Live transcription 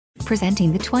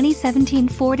Presenting the 2017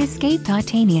 Ford Escape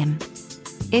Titanium.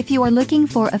 If you are looking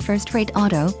for a first-rate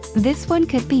auto, this one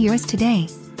could be yours today.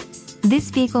 This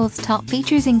vehicle's top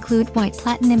features include white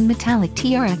platinum metallic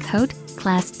Tiara coat,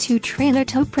 Class 2 trailer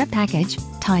tow prep package,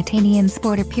 titanium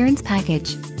sport appearance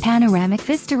package, panoramic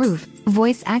vista roof,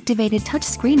 voice-activated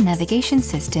touchscreen navigation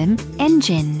system,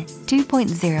 engine,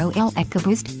 2.0L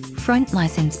EcoBoost, front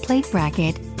license plate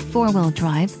bracket, 4-wheel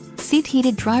drive,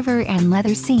 seat-heated driver and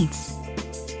leather seats.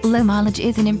 Low mileage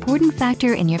is an important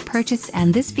factor in your purchase,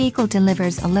 and this vehicle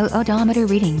delivers a low odometer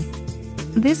reading.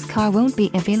 This car won't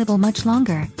be available much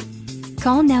longer.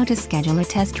 Call now to schedule a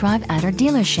test drive at our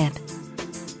dealership.